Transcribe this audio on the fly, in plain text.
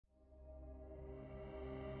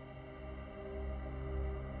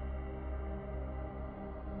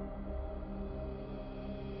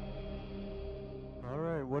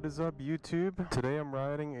What is up, YouTube? Today I'm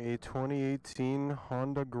riding a 2018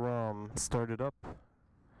 Honda Grom. Start it up.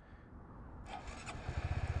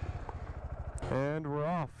 And we're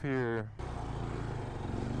off here.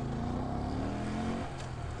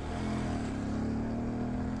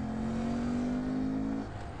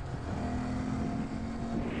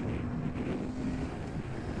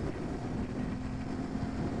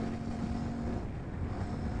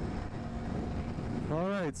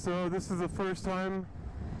 Alright, so this is the first time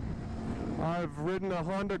I've ridden a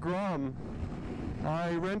Honda Grom.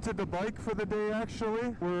 I rented the bike for the day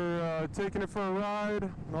actually. We're taking it for a ride.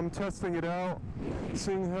 I'm testing it out,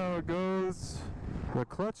 seeing how it goes. The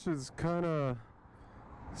clutch is kind of...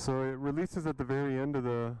 so it releases at the very end of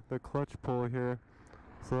the clutch pull here.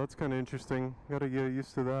 So that's kind of interesting. Gotta get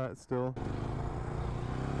used to that still.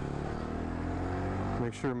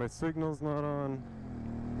 Make sure my signal's not on.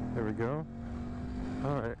 There we go.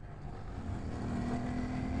 Alright.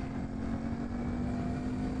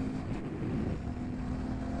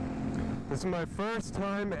 This is my first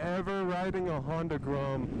time ever riding a Honda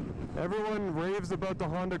Grom. Everyone raves about the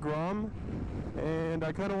Honda Grom, and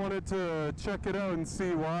I kind of wanted to check it out and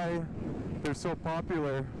see why they're so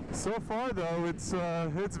popular. So far though, it's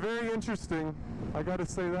very interesting. I gotta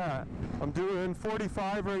say that. I'm doing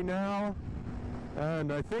 45 right now,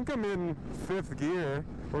 and I think I'm in 5th gear.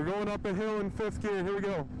 We're going up a hill in 5th gear. Here we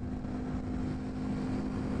go.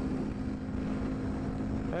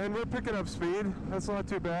 And we're picking up speed. That's not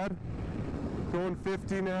too bad. Going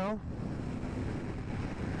 50 now.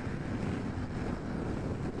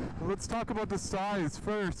 Let's talk about the size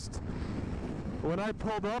first. When I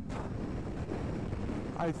pulled up,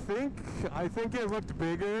 I think it looked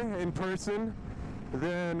bigger in person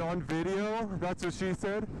than on video. That's what she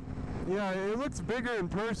said. Yeah, it looks bigger in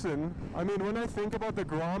person. I mean, when I think about the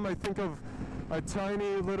Grom, I think of a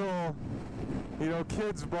tiny little,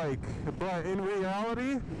 kid's bike. But in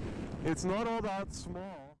reality, it's not all that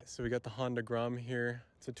small. So we got the Honda Grom here.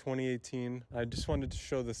 It's a 2018. I just wanted to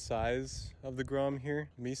show the size of the Grom here.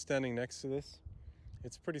 Me standing next to this.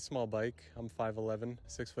 It's a pretty small bike. I'm 5'11",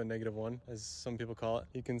 6'-1", as some people call it.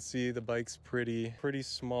 You can see the bike's pretty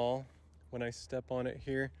small when I step on it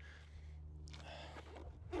here.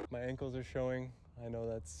 My ankles are showing. I know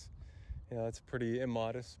that's pretty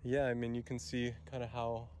immodest. Yeah, I mean, you can see kind of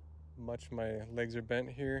how much my legs are bent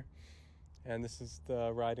here. And this is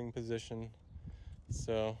the riding position.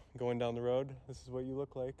 So going down the road, this is what you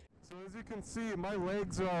look like. So as you can see, my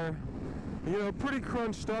legs are, pretty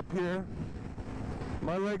crunched up here.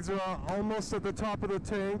 My legs are almost at the top of the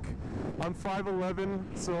tank. I'm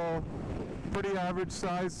 5'11", so pretty average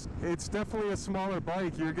size. It's definitely a smaller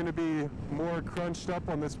bike. You're going to be more crunched up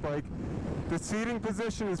on this bike. The seating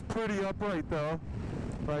position is pretty upright though.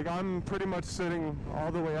 Like, I'm pretty much sitting all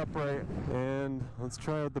the way upright. And let's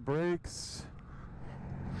try out the brakes.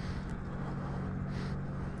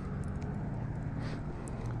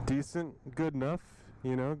 Decent, good enough,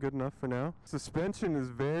 good enough for now. Suspension is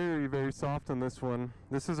very soft on this one.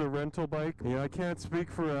 This is a rental bike. I can't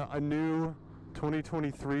speak for a new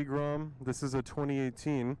 2023 Grom. This is a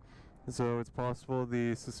 2018, so it's possible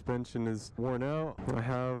the suspension is worn out. I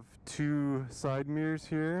have 2 side mirrors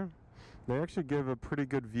here. They actually give a pretty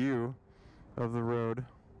good view of the road,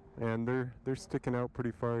 and they're sticking out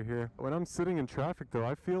pretty far here. When I'm sitting in traffic though,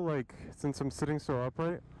 I feel like, since I'm sitting so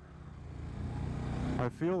upright, I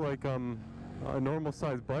feel like I'm a normal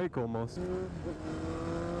sized bike almost.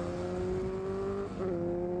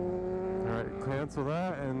 Alright, cancel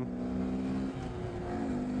that, and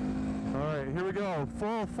alright, here we go.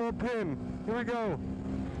 Full pin. Here we go.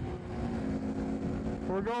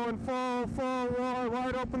 We're going full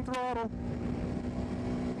wide open throttle.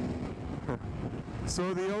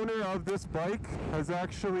 So the owner of this bike has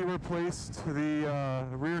actually replaced the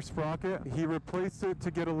rear sprocket. He replaced it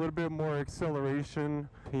to get a little bit more acceleration,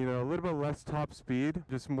 a little bit less top speed,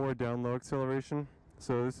 just more down low acceleration.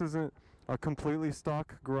 So this isn't a completely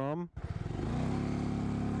stock Grom.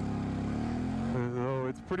 So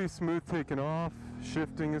it's pretty smooth taking off.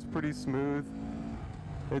 Shifting is pretty smooth.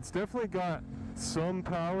 It's definitely got some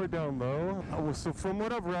power down low. So from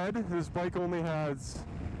what I've read, this bike only has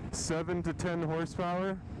 7 to 10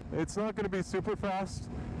 horsepower. It's not going to be super fast.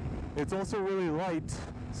 It's also really light,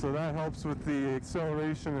 so that helps with the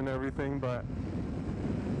acceleration and everything. But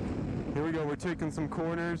here we go, we're taking some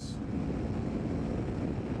corners.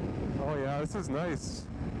 Oh yeah, this is nice.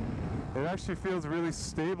 It actually feels really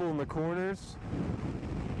stable in the corners.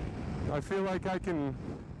 I feel like I can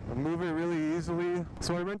move it really easily.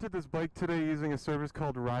 So I rented this bike today using a service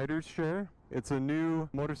called Riders Share. It's a new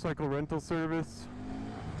motorcycle rental service.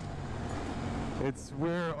 It's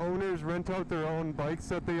where owners rent out their own bikes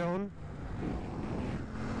that they own.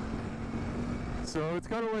 So it's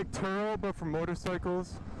kind of like Turo, but for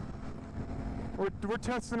motorcycles. We're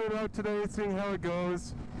testing it out today, seeing how it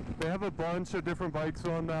goes. They have a bunch of different bikes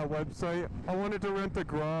on that website. I wanted to rent a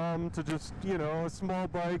Grom to just, you know, a small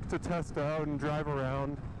bike to test out and drive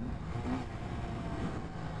around.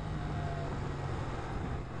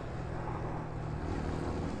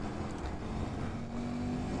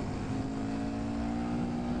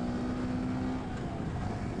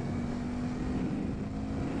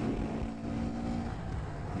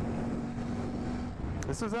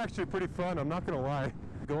 This is actually pretty fun, I'm not gonna lie.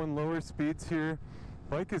 Going lower speeds here,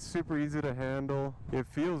 bike is super easy to handle. It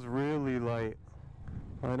feels really light.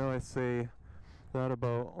 I know I say that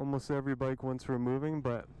about almost every bike once we're moving,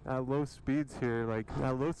 but at low speeds here, like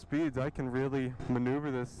at low speeds, I can really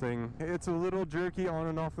maneuver this thing. It's a little jerky on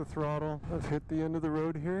and off the throttle. I've hit the end of the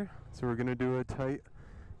road here, so we're gonna do a tight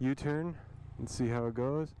U-turn and see how it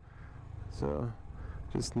goes. So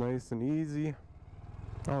just nice and easy.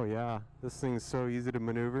 Oh yeah, this thing's so easy to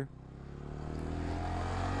maneuver.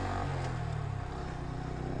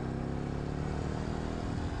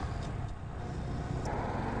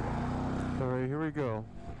 Alright, here we go.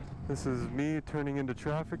 This is me turning into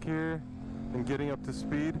traffic here and getting up to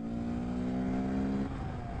speed.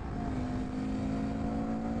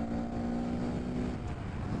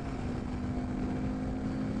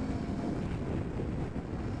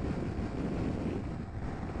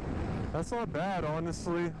 That's not bad,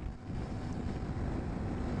 honestly.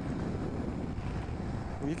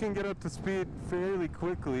 You can get up to speed fairly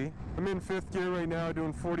quickly. I'm in 5th gear right now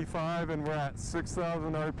doing 45 and we're at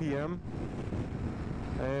 6,000 RPM.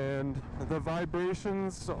 And the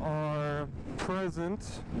vibrations are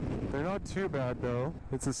present. They're not too bad though.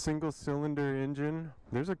 It's a single cylinder engine.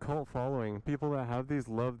 There's a cult following. People that have these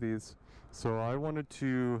love these. So I wanted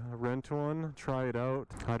to rent one, try it out.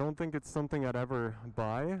 I don't think it's something I'd ever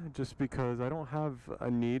buy just because I don't have a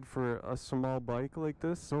need for a small bike like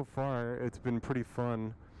this. So far, it's been pretty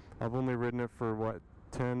fun. I've only ridden it for what,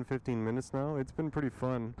 10, 15 minutes now? It's been pretty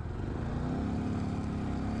fun.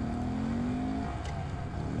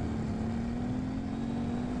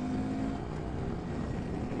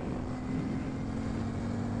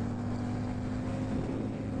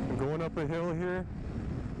 I'm going up a hill here.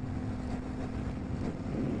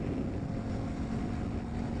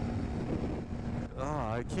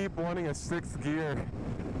 I keep wanting a 6th gear.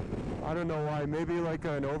 I don't know why, maybe like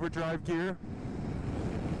an overdrive gear.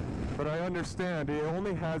 But I understand, it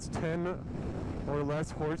only has 10 or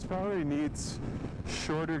less horsepower. It needs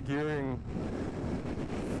shorter gearing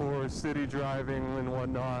for city driving and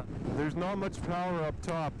whatnot. There's not much power up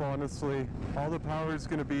top, honestly. All the power is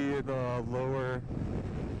going to be the lower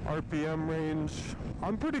RPM range.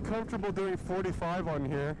 I'm pretty comfortable doing 45 on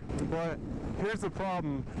here, but here's the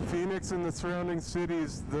problem. Phoenix and the surrounding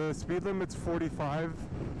cities, the speed limit's 45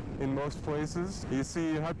 in most places. You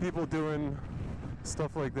see, you have people doing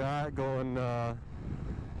stuff like that, going,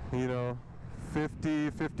 you know, 50,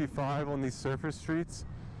 55 on these surface streets,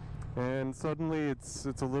 and suddenly it's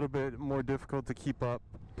a little bit more difficult to keep up.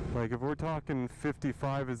 Like if we're talking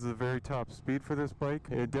 55 is the very top speed for this bike,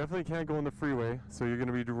 it definitely can't go on the freeway, so you're going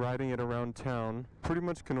to be riding it around town. Pretty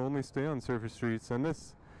much can only stay on surface streets, and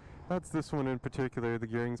that's this one in particular. The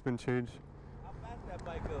gearing's been changed. How fast that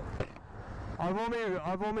bike go?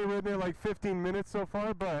 I've only ridden it like 15 minutes so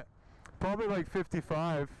far, but probably like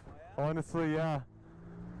 55. Oh, yeah? Honestly, yeah.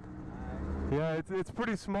 Yeah, it's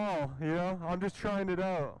pretty small, you know. I'm just trying it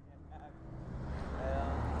out.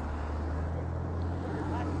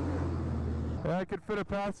 Yeah, I could fit a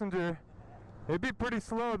passenger. It'd be pretty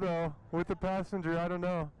slow though with the passenger. I don't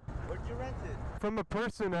know. Where'd you rent it? From a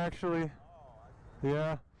person, actually. Oh, I see.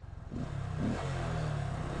 Yeah.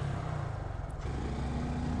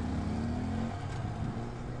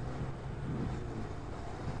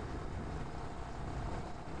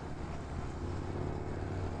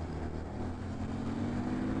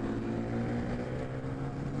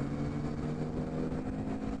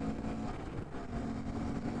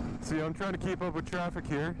 See, I'm trying to keep up with traffic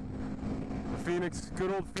here. Phoenix, good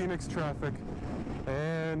old Phoenix traffic.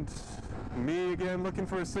 And me again looking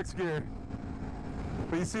for a 6th gear.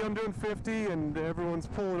 But you see, I'm doing 50 and everyone's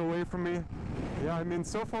pulling away from me. Yeah, I mean,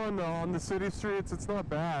 so far on the city streets, it's not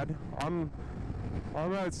bad. I'm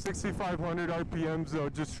at 6,500 RPMs though,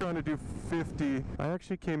 just trying to do 50. I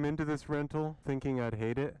actually came into this rental thinking I'd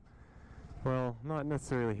hate it. Well, not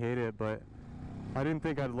necessarily hate it, but I didn't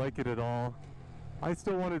think I'd like it at all. I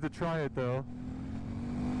still wanted to try it though.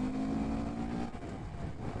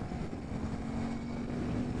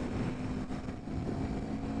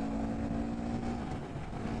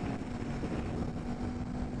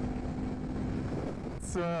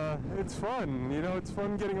 it's fun. You know, it's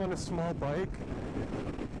fun getting on a small bike.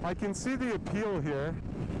 I can see the appeal here.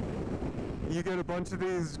 You get a bunch of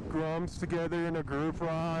these Groms together in a group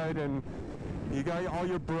ride, and you got all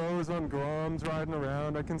your bros on Groms riding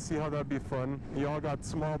around. I can see how that'd be fun. You all got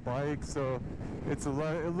small bikes, so it's a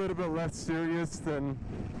little bit less serious than,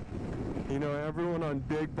 you know, everyone on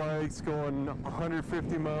big bikes going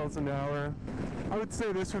 150 miles an hour. I would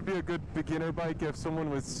say this would be a good beginner bike if someone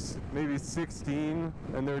was maybe 16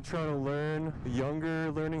 and they're trying to learn,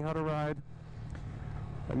 learning how to ride.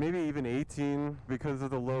 Maybe even 18 because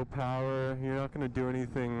of the low power. You're not going to do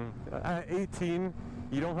anything. At 18,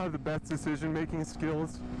 you don't have the best decision-making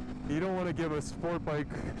skills. You don't want to give a sport bike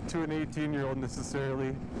to an 18-year-old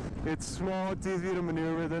necessarily. It's small, it's easy to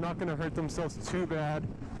maneuver. They're not going to hurt themselves too bad.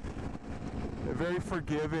 They're very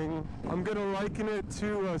forgiving. I'm going to liken it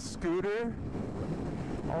to a scooter,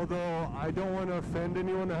 although I don't want to offend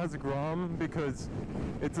anyone that has a Grom, because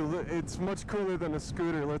it's much cooler than a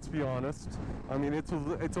scooter, let's be honest. I mean, it's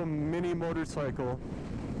a mini motorcycle.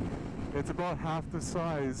 It's about half the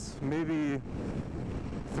size, maybe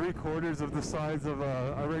 3/4 of the size of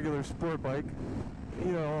a regular sport bike.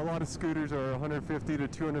 You know, a lot of scooters are 150 to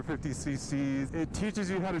 250 cc's. It teaches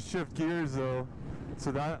you how to shift gears though,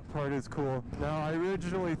 so that part is cool. Now, I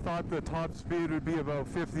originally thought the top speed would be about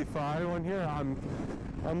 55 on here.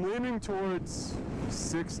 I'm leaning towards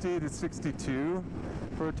 60 to 62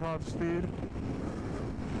 for a top speed,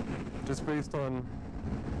 just based on,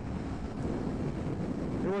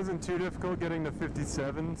 it wasn't too difficult getting to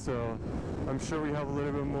 57, so I'm sure we have a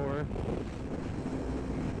little bit more.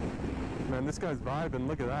 Man, this guy's vibing,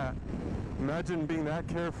 look at that. Imagine being that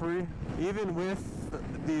carefree. Even with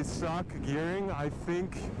the stock gearing, I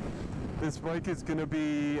think this bike is going to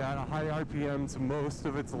be at a high RPMs most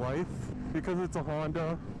of its life. Because it's a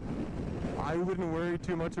Honda, I wouldn't worry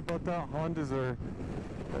too much about that. Hondas are,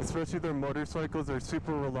 especially their motorcycles, are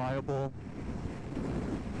super reliable.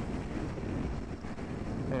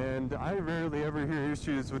 And I rarely ever hear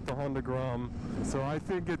issues with the Honda Grom, so I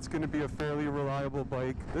think it's going to be a fairly reliable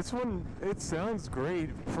bike. This one, it sounds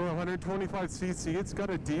great. For 125cc, it's got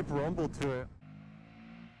a deep rumble to it.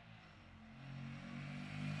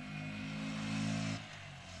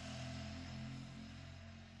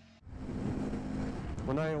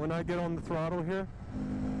 When I get on the throttle here,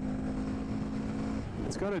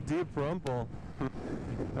 it's got a deep rumble.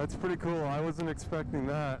 That's pretty cool. I wasn't expecting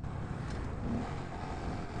that.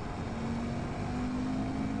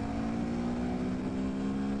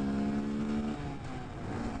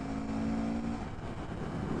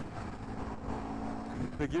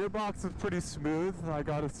 The gearbox is pretty smooth, I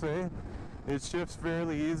gotta say. It shifts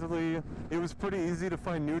fairly easily. It was pretty easy to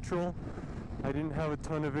find neutral. I didn't have a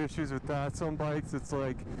ton of issues with that. Some bikes, it's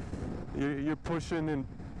like you're pushing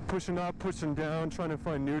up, pushing down, trying to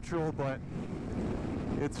find neutral, but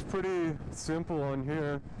it's pretty simple on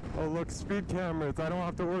here. Oh look, speed cameras. I don't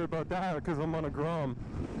have to worry about that because I'm on a Grom.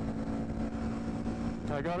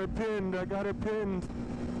 I got it pinned, I got it pinned.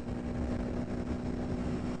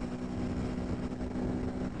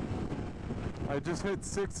 I just hit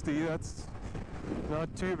 60, that's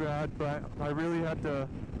not too bad, but I really had to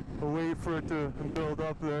wait for it to build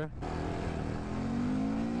up there.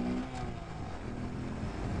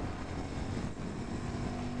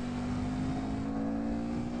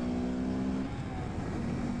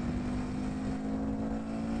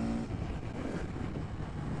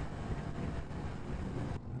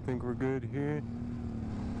 I think we're good here.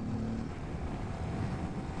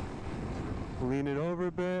 Lean it over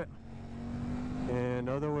a bit. And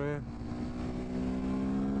other way.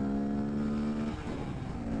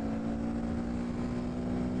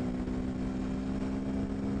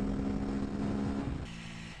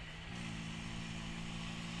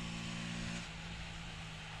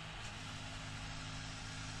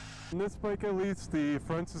 On this bike at least, the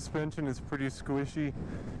front suspension is pretty squishy.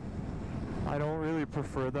 I don't really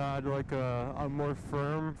prefer that. I'd like a more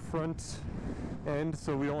firm front end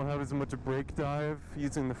so we don't have as much brake dive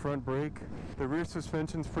using the front brake. The rear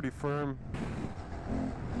suspension's pretty firm.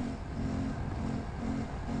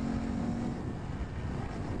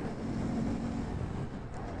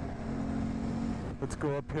 Let's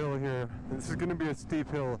go uphill here. This is going to be a steep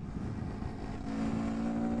hill.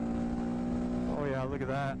 Oh yeah, look at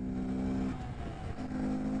that.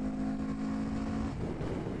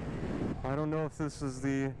 I don't know if this is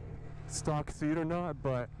the stock seat or not,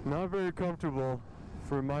 but not very comfortable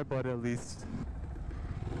for my butt at least.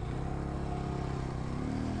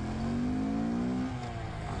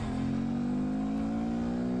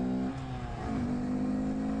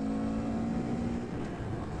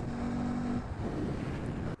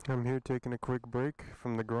 I'm here taking a quick break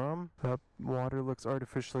from the Grom. That water looks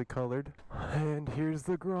artificially colored. And here's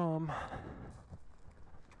the Grom.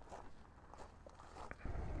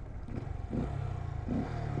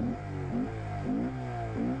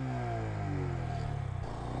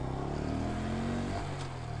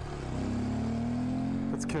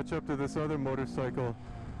 Let's catch up to this other motorcycle.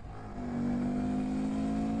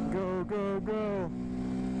 Go, go, go.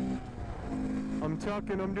 I'm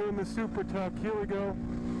tucking, I'm doing the super tuck. Here we go.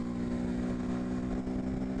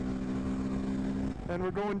 And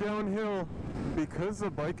we're going downhill. Because the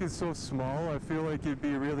bike is so small, I feel like it'd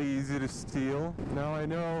be really easy to steal. Now I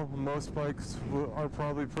know most bikes are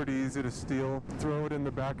probably pretty easy to steal. Throw it in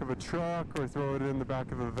the back of a truck or throw it in the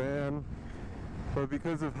back of a van. But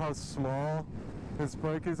because of how small this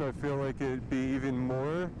bike is, I feel like it'd be even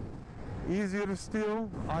more easier to steal.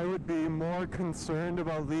 I would be more concerned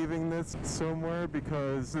about leaving this somewhere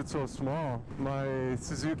because it's so small. My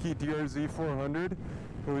Suzuki DRZ 400,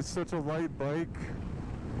 it was such a light bike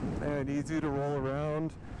and easy to roll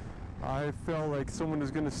around. I felt like someone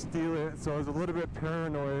was going to steal it, so I was a little bit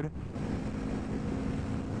paranoid.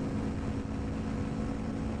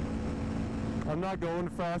 I'm not going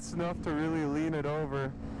fast enough to really lean it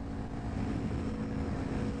over.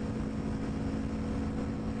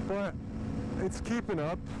 But it's keeping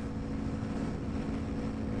up.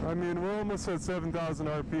 I mean, we're almost at 7,000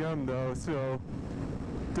 RPM though, so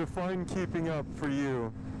define keeping up for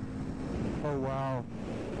you. Oh wow.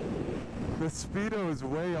 The speedo is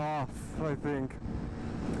way off, I think.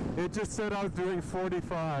 It just said I was doing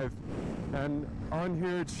 45, and on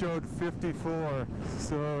here it showed 54.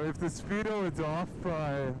 So if the speedo is off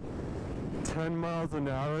by 10 miles an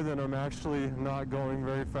hour, then I'm actually not going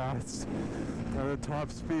very fast. And the top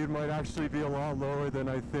speed might actually be a lot lower than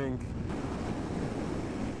I think.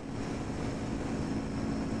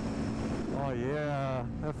 Oh yeah,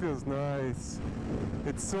 that feels nice.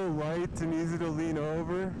 It's so light and easy to lean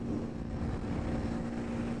over.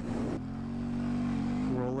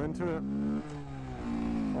 Roll into it.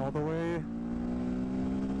 All the way.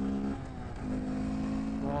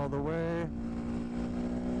 All the way.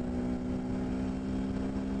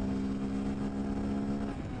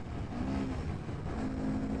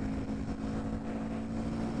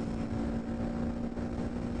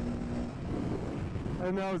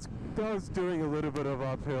 And that was doing a little bit of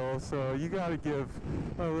uphill, so you gotta give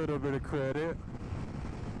a little bit of credit.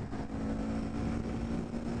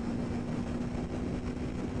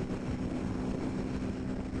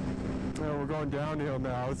 Now we're going downhill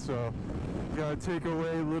now, so you gotta take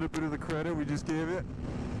away a little bit of the credit we just gave it.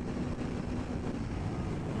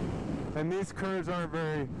 And these curves aren't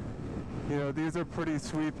very, these are pretty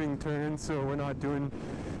sweeping turns, so we're not doing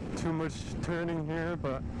too much turning here,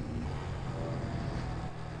 but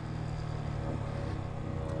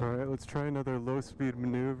alright, let's try another low speed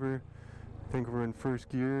maneuver. I think we're in first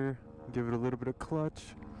gear. Give it a little bit of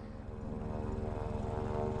clutch.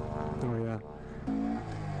 Oh yeah.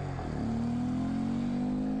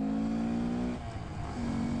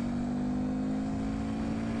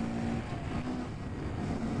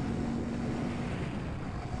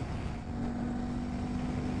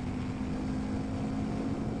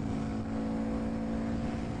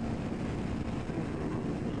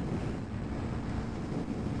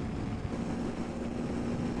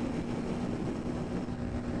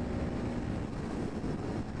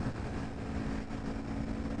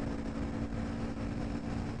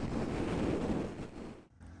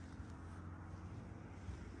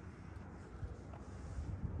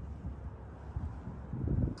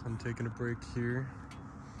 I'm taking a break here.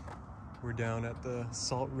 We're down at the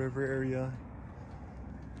Salt River area.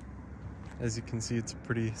 As you can see, it's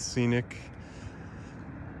pretty scenic.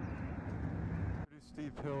 Pretty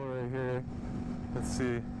steep hill right here. Let's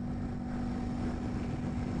see.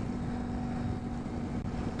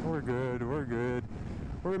 We're good, we're good.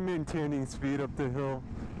 We're maintaining speed up the hill,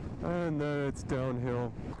 and then it's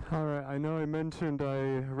downhill. Alright, I know I mentioned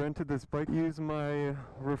I rented this bike. Use my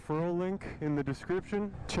referral link in the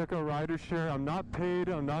description. Check out RiderShare. I'm not paid,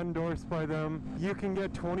 I'm not endorsed by them. You can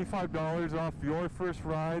get $25 off your first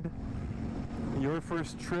ride, your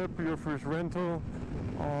first trip, your first rental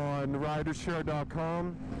on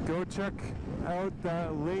ridershare.com. Go check out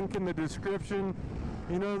that link in the description.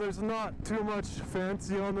 There's not too much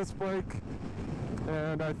fancy on this bike,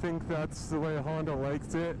 and I think that's the way Honda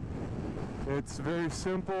likes it. It's very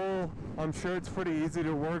simple. I'm sure it's pretty easy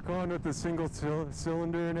to work on with the single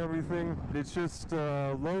cylinder and everything. It's just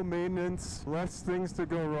low maintenance, less things to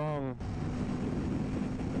go wrong.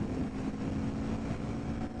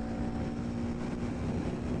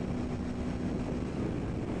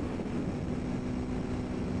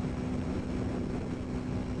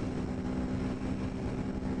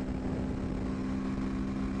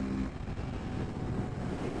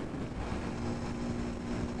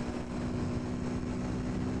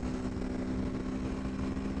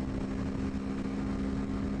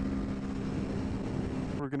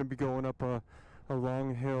 gonna be going up a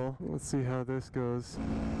long hill. Let's see how this goes.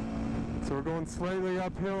 So we're going slightly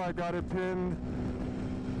uphill. I got it pinned.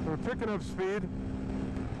 We're picking up speed.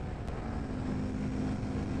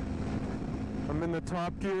 I'm in the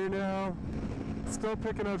top gear now. Still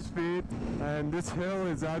picking up speed. And this hill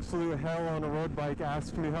is absolute hell on a road bike.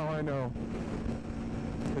 Ask me how I know.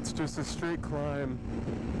 It's just a straight climb.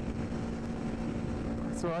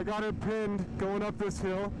 So I got it pinned going up this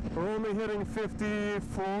hill. We're only hitting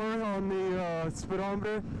 54 on the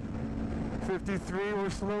speedometer. 53, we're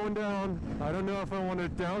slowing down. I don't know if I want to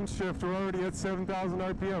downshift. We're already at 7,000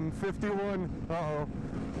 RPM. 51. Uh-oh.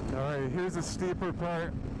 Alright, here's a steeper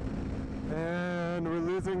part. And we're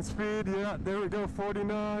losing speed. Yeah, there we go,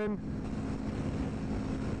 49.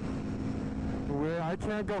 I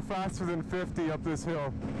can't go faster than 50 up this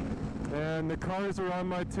hill. And the cars are on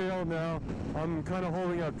my tail now. I'm kind of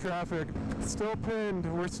holding up traffic. Still pinned.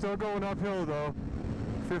 We're still going uphill though.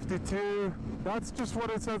 52. That's just what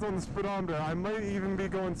it says on the speedometer. I might even be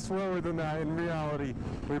going slower than that in reality.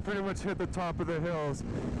 We pretty much hit the top of the hills.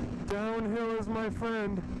 Downhill is my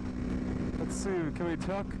friend. Let's see, can we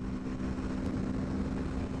tuck?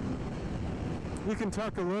 You can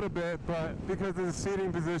tuck a little bit, but because of the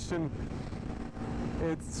seating position,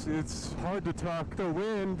 it's hard to tuck. The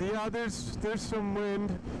wind, yeah, there's some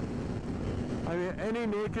wind. I mean, any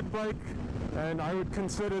naked bike, and I would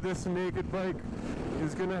consider this a naked bike,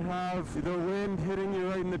 is gonna have the wind hitting you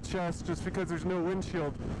right in the chest just because there's no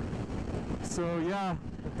windshield. So yeah,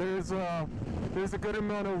 there's a good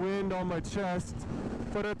amount of wind on my chest,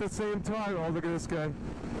 but at the same time, oh look at this guy.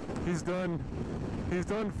 He's done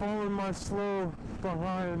following my slow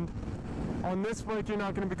behind. On this bike you're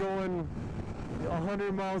not gonna be going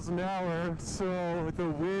 100 miles an hour, so the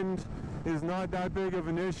wind is not that big of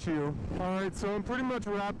an issue. Alright, so I'm pretty much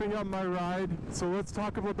wrapping up my ride, so let's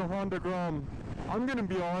talk about the Honda Grom. I'm gonna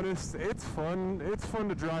be honest, it's fun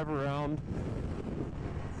to drive around.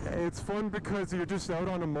 It's fun because you're just out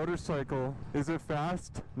on a motorcycle. Is it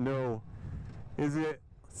fast? No. Is it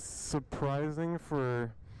surprising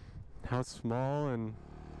for how small and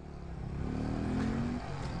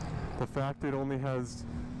the fact it only has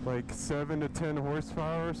like 7 to 10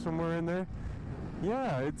 horsepower somewhere in there?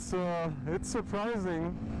 Yeah, it's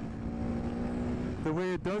surprising the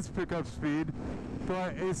way it does pick up speed,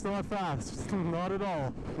 but it's not fast, not at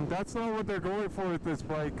all. That's not what they're going for with this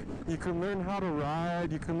bike. You can learn how to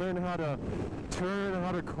ride, you can learn how to turn,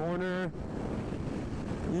 how to corner.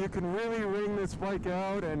 You can really wring this bike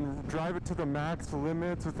out and drive it to the max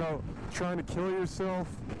limits without trying to kill yourself.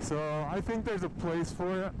 So I think there's a place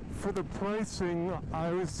for it. For the pricing,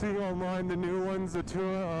 I was seeing online the new ones, the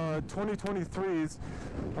 2023s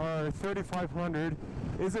are $3,500.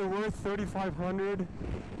 Is it worth $3,500?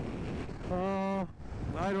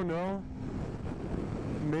 I don't know.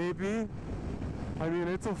 Maybe. I mean,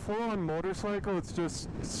 it's a full-on motorcycle. It's just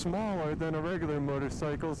smaller than a regular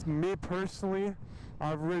motorcycle. Me personally,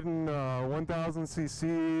 I've ridden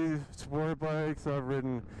 1000cc sport bikes. I've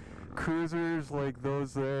ridden cruisers like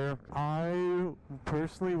those there. I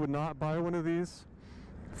personally would not buy one of these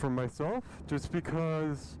for myself just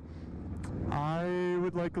because I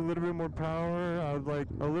would like a little bit more power. I would like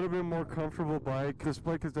a little bit more comfortable bike. This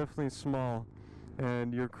bike is definitely small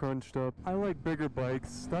and you're crunched up. I like bigger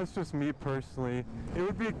bikes. That's just me personally. It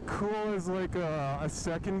would be cool as like a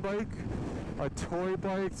second bike, a toy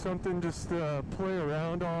bike, something just to play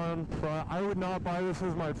around on, but I would not buy this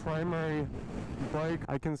as my primary bike.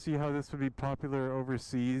 I can see how this would be popular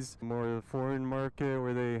overseas, more the foreign market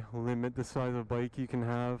where they limit the size of bike you can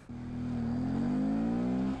have.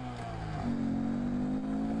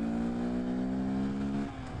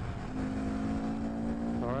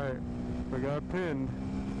 Alright, we got pinned.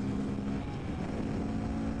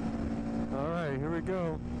 Alright, here we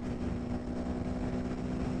go.